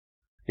that.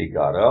 He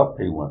got up,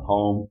 he went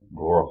home,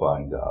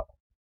 glorifying God.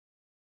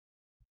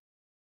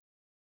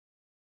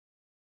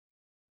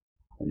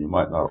 And you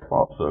might not have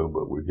thought so,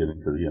 but we're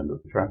getting to the end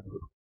of the chapter.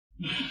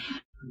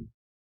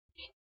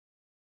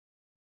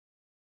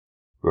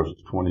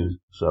 Verses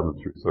 27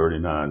 through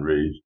 39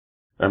 reads,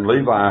 And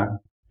Levi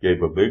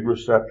gave a big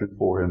reception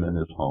for him in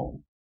his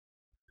home.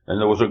 And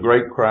there was a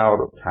great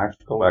crowd of tax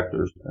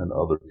collectors and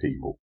other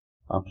people.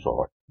 I'm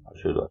sorry, I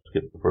should have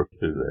skipped the first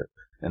two there.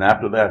 And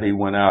after that he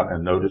went out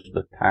and noticed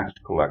a tax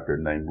collector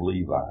named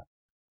Levi,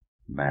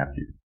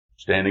 Matthew,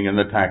 standing in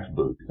the tax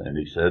booth. And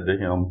he said to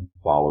him,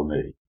 Follow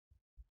me.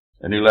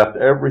 And he left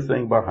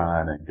everything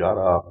behind and got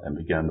up and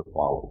began to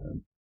follow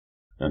him.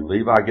 And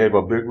Levi gave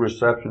a big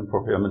reception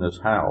for him in his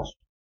house.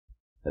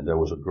 And there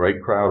was a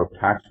great crowd of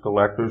tax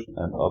collectors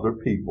and other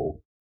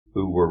people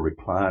who were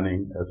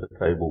reclining at the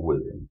table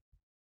with him.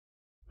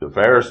 The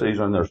Pharisees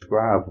and their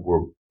scribes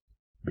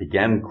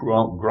began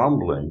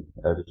grumbling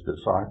at his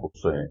disciples,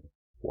 saying,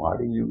 Why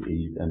do you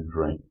eat and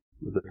drink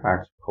with the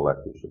tax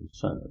collectors and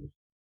sinners?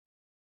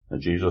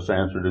 And Jesus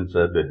answered and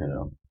said to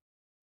him,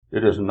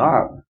 It is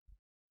not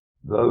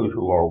those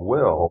who are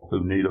well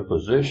who need a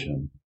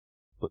physician,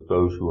 but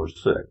those who are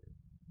sick.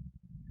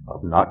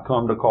 I've not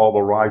come to call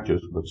the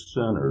righteous, but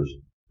sinners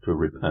to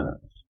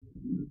repentance.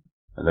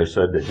 And they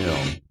said to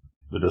him,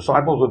 The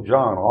disciples of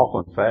John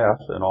often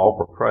fast and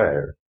offer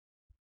prayers.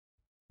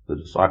 The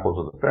disciples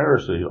of the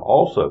Pharisees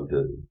also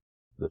do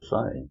the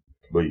same,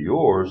 but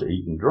yours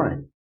eat and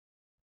drink.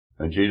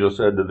 And Jesus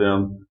said to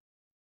them,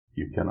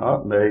 You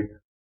cannot make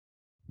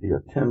the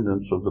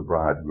attendants of the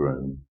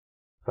bridegroom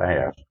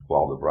fast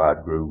while the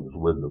bridegroom is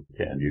with them,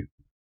 can you?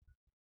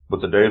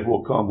 But the days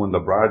will come when the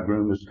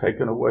bridegroom is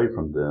taken away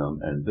from them,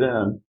 and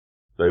then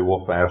they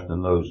will fast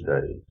in those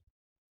days.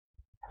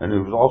 And he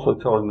was also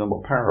telling them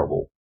a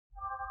parable.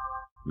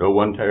 No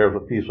one tears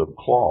a piece of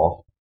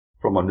cloth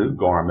from a new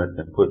garment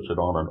and puts it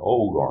on an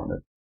old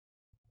garment.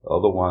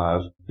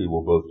 Otherwise, he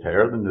will both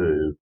tear the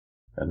new,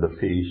 and the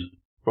piece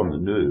from the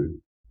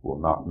new will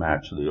not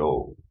match the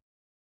old.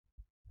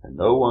 And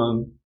no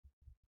one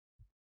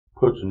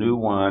puts new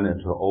wine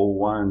into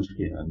old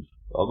wineskins.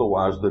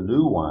 Otherwise, the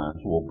new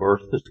wines will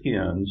burst the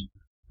skins,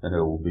 and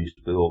it will be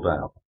spilled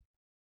out.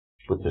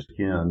 But the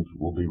skins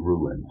will be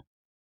ruined.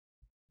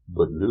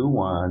 But new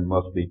wine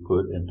must be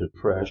put into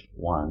fresh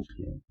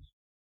wineskins.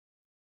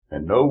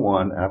 And no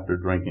one, after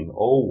drinking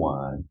old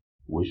wine,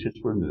 wishes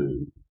for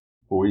new,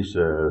 for he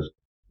says,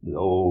 the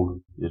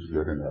old is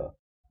good enough.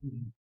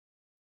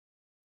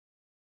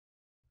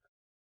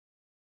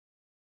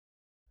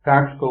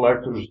 Tax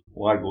collectors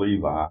like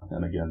Levi,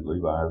 and again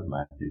Levi is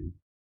Matthew,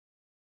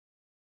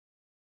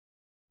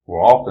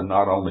 were often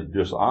not only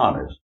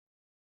dishonest,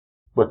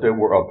 but they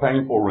were a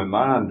painful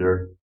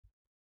reminder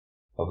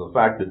of the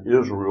fact that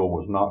Israel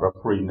was not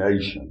a free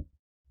nation,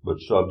 but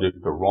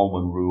subject to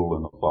Roman rule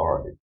and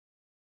authority.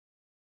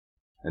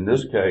 In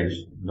this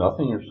case,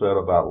 nothing is said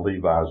about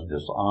Levi's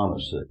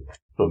dishonesty,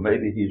 so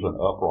maybe he's an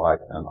upright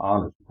and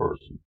honest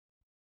person.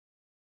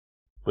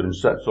 But in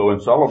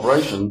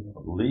celebration,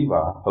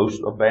 Levi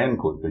hosts a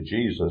banquet for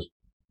Jesus,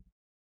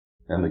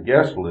 and the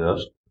guest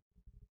list,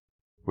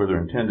 whether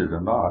intended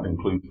or not,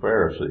 includes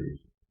Pharisees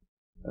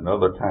and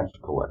other tax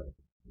collectors.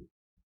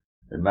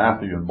 And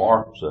Matthew and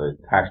Mark say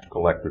tax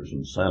collectors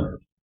and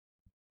sinners.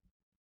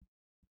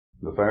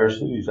 The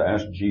Pharisees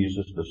asked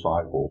Jesus'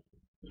 disciples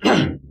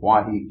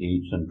why he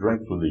eats and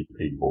drinks with these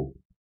people.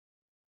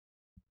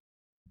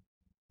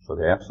 So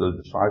they asked the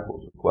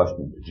disciples a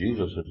question, but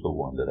Jesus is the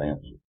one that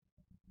answered.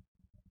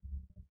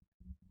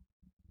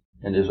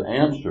 And his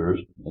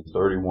answers in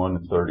 31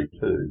 and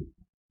 32,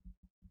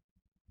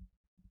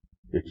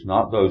 it's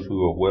not those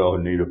who are well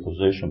who need a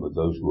physician, but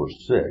those who are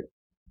sick.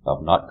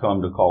 I've not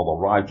come to call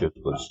the righteous,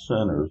 but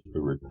sinners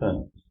to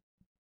repentance.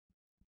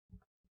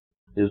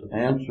 His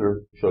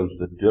answer shows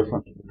the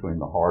difference between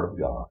the heart of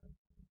God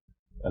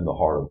and the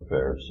heart of the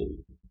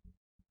Pharisees.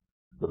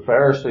 The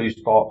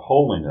Pharisees thought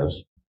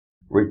holiness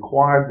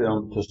required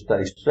them to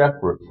stay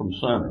separate from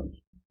sinners.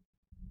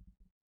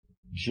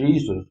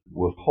 Jesus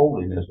was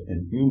holiness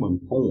in human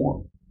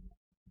form,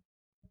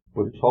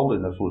 but his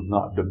holiness was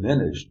not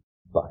diminished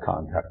by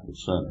contact with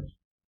sinners.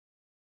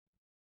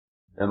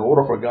 In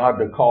order for God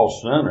to call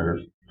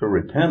sinners to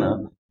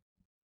repentance,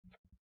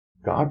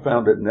 God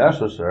found it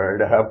necessary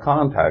to have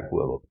contact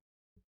with them.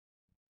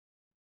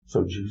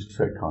 So Jesus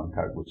had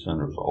contact with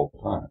sinners all the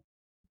time.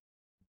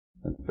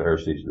 And the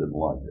Pharisees didn't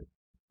like it.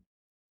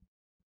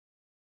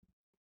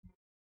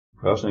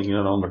 pressing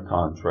in on the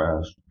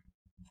contrast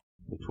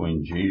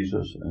between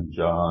Jesus and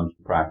John's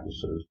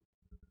practices,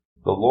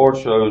 the Lord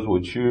shows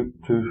with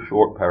two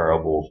short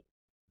parables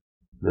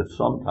that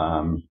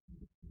sometimes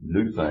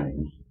new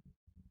things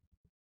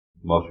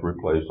must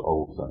replace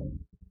old things.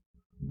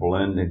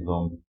 Blending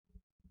them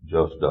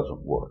just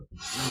doesn't work.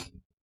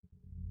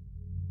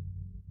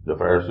 The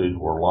Pharisees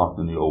were locked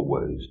in the old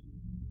ways,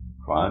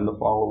 trying to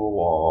follow the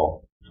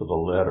law to the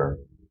letter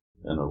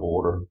in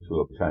order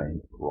to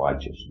obtain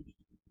righteousness.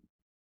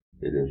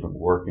 It isn't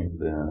working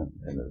then,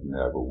 and it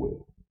never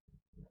will.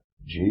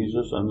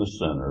 Jesus and the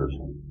sinners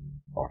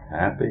are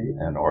happy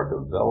and are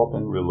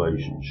developing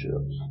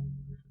relationships.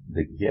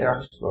 The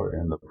guests are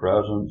in the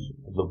presence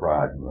of the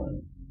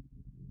bridegroom,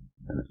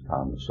 and it's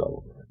time to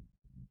celebrate.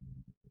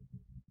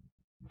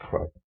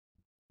 Pray.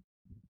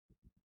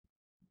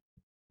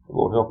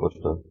 Lord, help us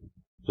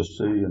to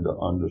see and to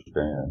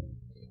understand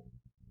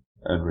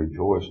and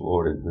rejoice,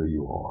 Lord, in who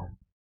you are.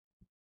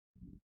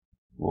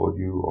 Lord,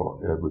 you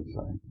are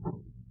everything.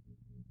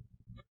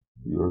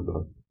 You're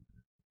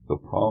the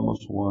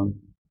promised one.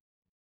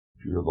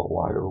 You're the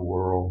light of the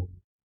world.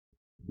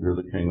 You're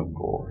the King of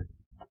glory.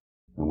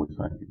 And we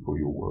thank you for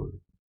your word.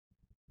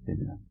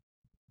 Amen.